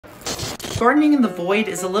Gardening in the void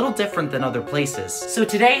is a little different than other places. So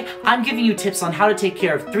today, I'm giving you tips on how to take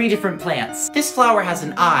care of 3 different plants. This flower has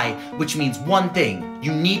an eye, which means one thing.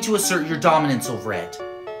 You need to assert your dominance over it.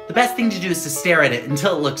 The best thing to do is to stare at it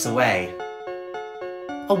until it looks away.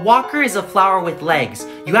 A walker is a flower with legs.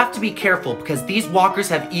 You have to be careful because these walkers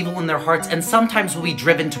have evil in their hearts and sometimes will be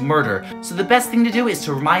driven to murder. So the best thing to do is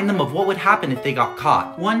to remind them of what would happen if they got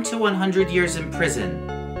caught. 1 to 100 years in prison.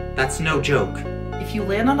 That's no joke. If you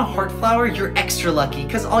land on a heart flower, you're extra lucky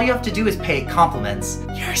because all you have to do is pay it compliments.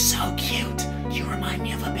 You're so cute. You remind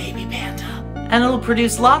me of a baby panda. And it'll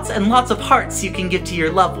produce lots and lots of hearts you can give to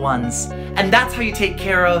your loved ones. And that's how you take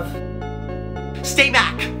care of... Stay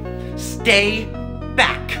back. Stay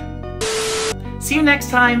back. See you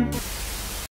next time.